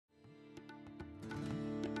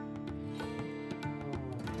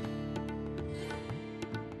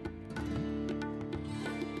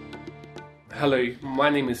Hello, my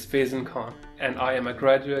name is Faizan Khan and I am a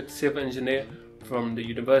graduate civil engineer from the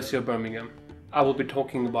University of Birmingham. I will be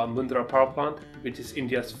talking about Mundra Power Plant, which is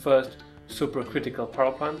India's first supercritical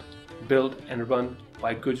power plant, built and run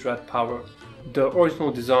by Gujarat Power. The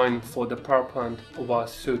original design for the power plant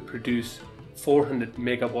was to produce 400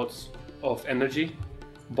 megawatts of energy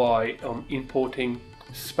by importing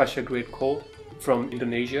special grade coal from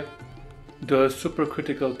Indonesia. The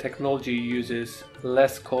supercritical technology uses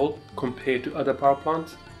less coal compared to other power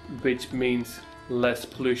plants, which means less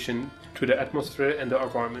pollution to the atmosphere and the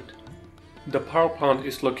environment. The power plant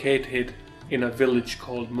is located in a village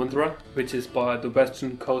called Mundra, which is by the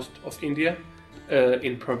western coast of India,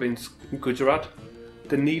 in province Gujarat.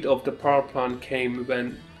 The need of the power plant came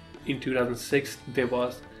when in 2006 there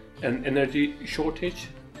was an energy shortage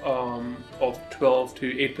of 12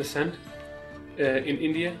 to 8% in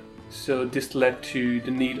India. So this led to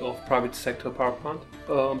the need of private sector power plant.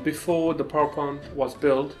 Before the power plant was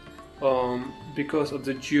built, because of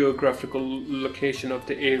the geographical location of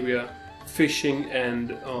the area, fishing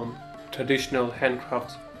and traditional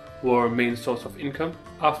handcrafts were main source of income.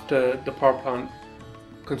 After the power plant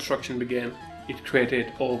construction began, it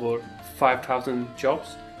created over 5,000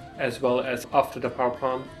 jobs, as well as after the power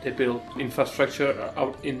plant they built infrastructure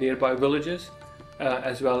out in nearby villages,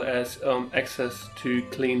 as well as access to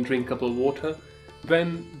clean drinkable water.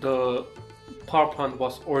 When the power plant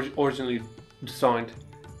was originally designed,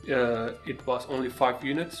 it was only 5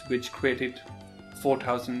 units, which created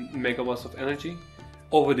 4,000 megawatts of energy.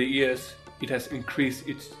 Over the years, it has increased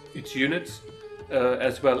its units,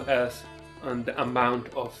 as well as the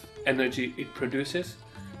amount of energy it produces.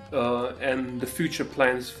 And the future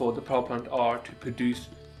plans for the power plant are to produce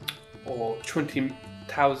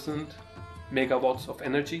 20,000 megawatts of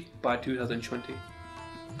energy by 2020.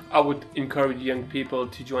 I would encourage young people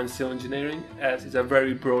to join civil engineering, as it's a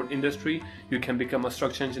very broad industry. You can become a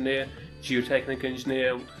structural engineer, geotechnical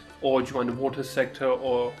engineer, or join the water sector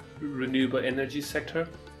or renewable energy sector.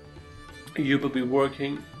 You will be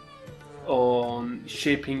working on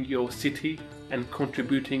shaping your city and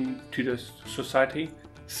contributing to the society.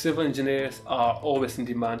 Civil engineers are always in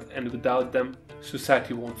demand, and without them,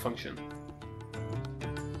 society won't function.